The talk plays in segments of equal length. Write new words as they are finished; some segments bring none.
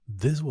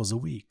this was a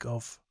week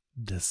of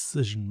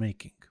decision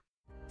making.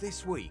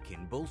 This week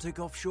in Baltic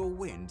Offshore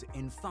Wind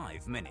in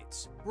 5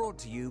 minutes. Brought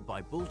to you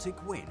by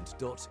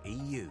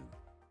balticwind.eu.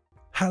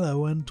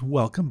 Hello and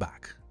welcome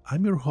back.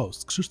 I'm your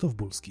host Krzysztof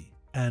Bulski,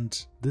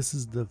 and this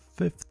is the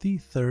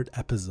 53rd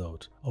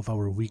episode of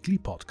our weekly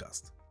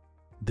podcast.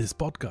 This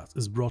podcast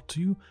is brought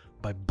to you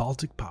by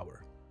Baltic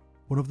Power,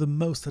 one of the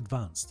most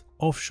advanced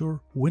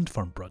offshore wind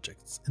farm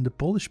projects in the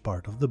Polish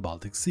part of the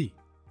Baltic Sea.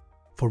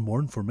 For more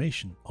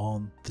information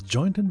on the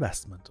joint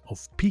investment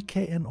of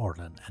PKN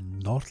Orlen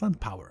and Northland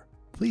Power,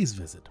 please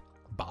visit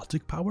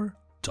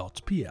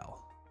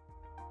balticpower.pl.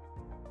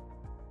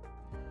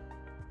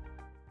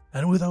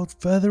 And without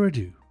further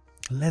ado,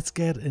 let's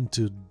get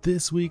into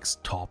this week's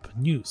top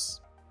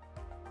news.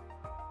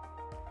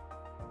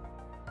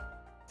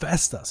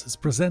 Vestas is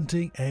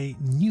presenting a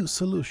new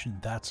solution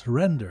that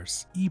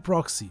renders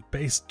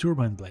epoxy-based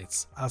turbine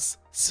blades as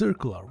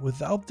circular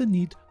without the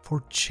need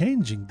for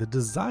changing the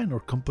design or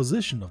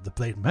composition of the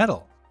plate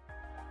metal.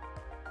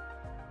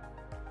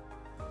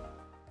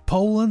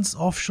 Poland's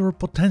offshore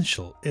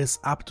potential is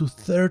up to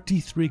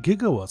 33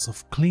 gigawatts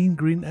of clean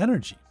green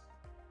energy.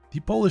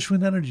 The Polish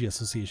Wind Energy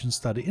Association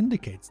study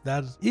indicates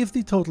that if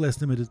the total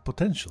estimated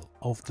potential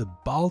of the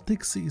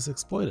Baltic Sea is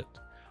exploited,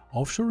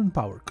 offshore wind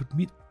power could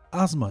meet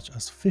as much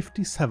as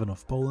 57%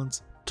 of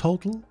Poland's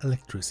total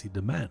electricity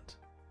demand.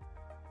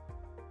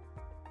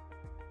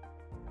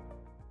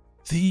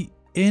 The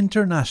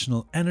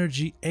International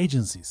Energy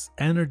Agency's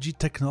Energy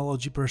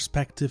Technology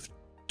Perspective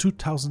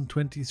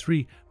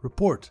 2023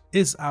 report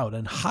is out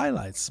and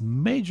highlights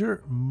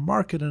major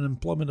market and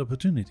employment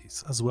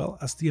opportunities, as well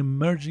as the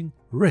emerging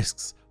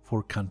risks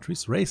for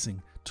countries racing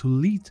to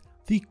lead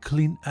the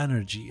clean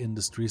energy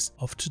industries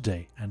of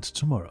today and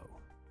tomorrow.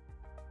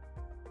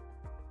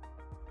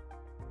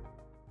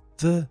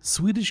 The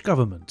Swedish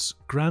government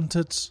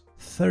granted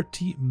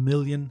 30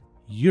 million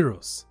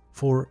euros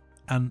for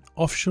an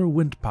offshore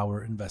wind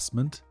power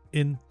investment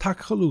in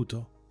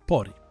Takholuto,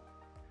 Pori.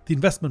 The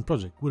investment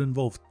project would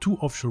involve 2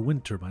 offshore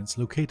wind turbines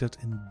located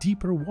in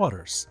deeper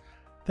waters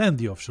than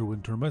the offshore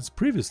wind turbines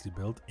previously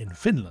built in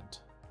Finland.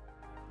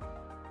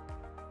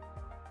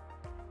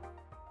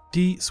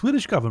 The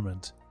Swedish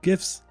government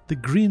gives the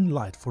green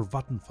light for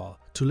Vattenfall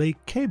to lay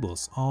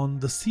cables on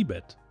the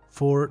seabed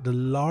for the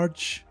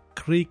large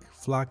Krieg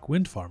Flak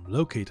wind farm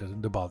located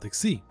in the Baltic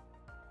Sea.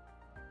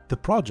 The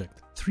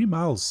project, 3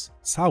 miles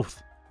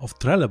south of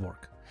Trelleborg,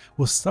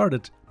 was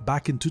started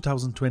back in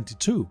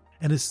 2022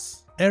 and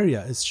its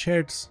area is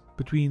shared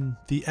between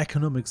the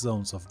economic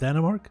zones of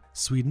Denmark,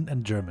 Sweden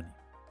and Germany.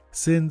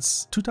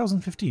 Since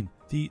 2015,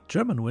 the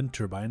German wind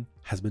turbine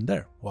has been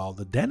there, while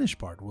the Danish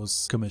part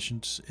was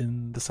commissioned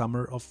in the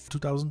summer of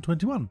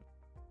 2021.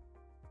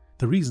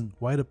 The reason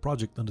why the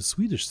project on the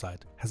Swedish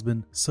side has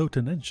been so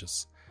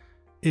tenacious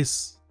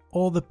is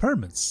all the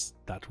permits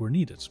that were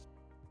needed.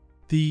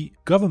 The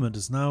government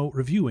is now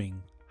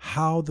reviewing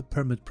how the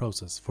permit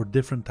process for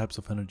different types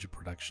of energy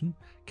production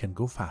can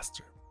go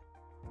faster.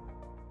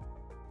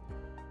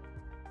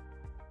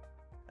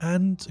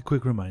 And a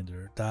quick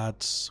reminder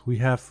that we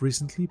have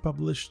recently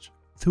published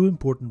 2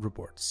 important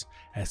reports: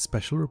 a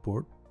special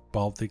report,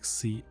 Baltic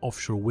Sea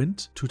Offshore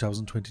Wind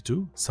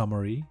 2022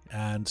 Summary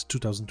and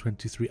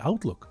 2023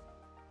 Outlook,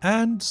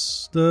 and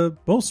the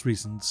most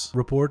recent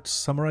report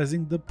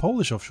summarizing the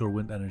Polish offshore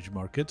wind energy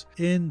market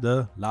in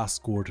the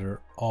last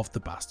quarter of the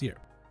past year.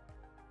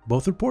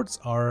 Both reports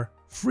are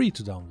free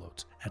to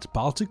download at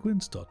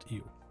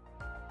balticwind.eu.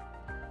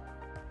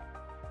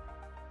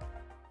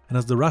 And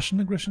as the Russian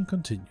aggression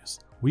continues,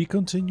 we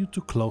continue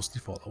to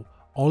closely follow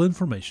all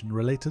information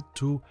related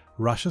to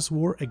Russia's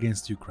war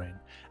against Ukraine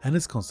and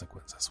its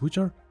consequences, which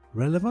are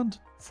relevant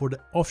for the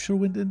offshore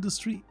wind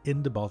industry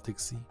in the Baltic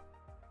Sea.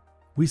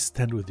 We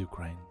stand with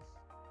Ukraine.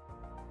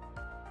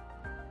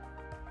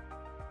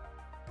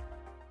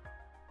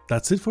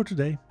 That's it for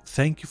today.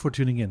 Thank you for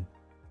tuning in.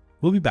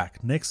 We'll be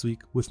back next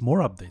week with more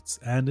updates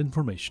and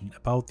information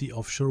about the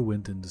offshore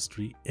wind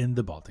industry in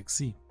the Baltic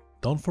Sea.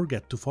 Don't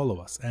forget to follow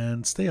us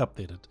and stay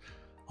updated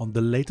on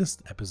the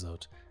latest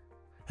episode.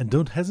 And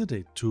don't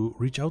hesitate to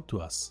reach out to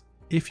us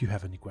if you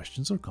have any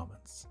questions or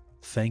comments.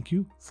 Thank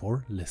you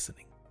for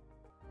listening.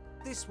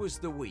 This was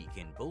the week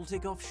in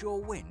Baltic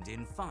Offshore Wind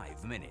in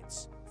 5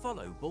 minutes.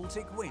 Follow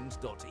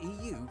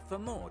balticwind.eu for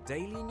more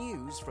daily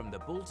news from the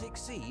Baltic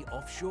Sea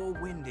offshore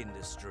wind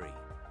industry.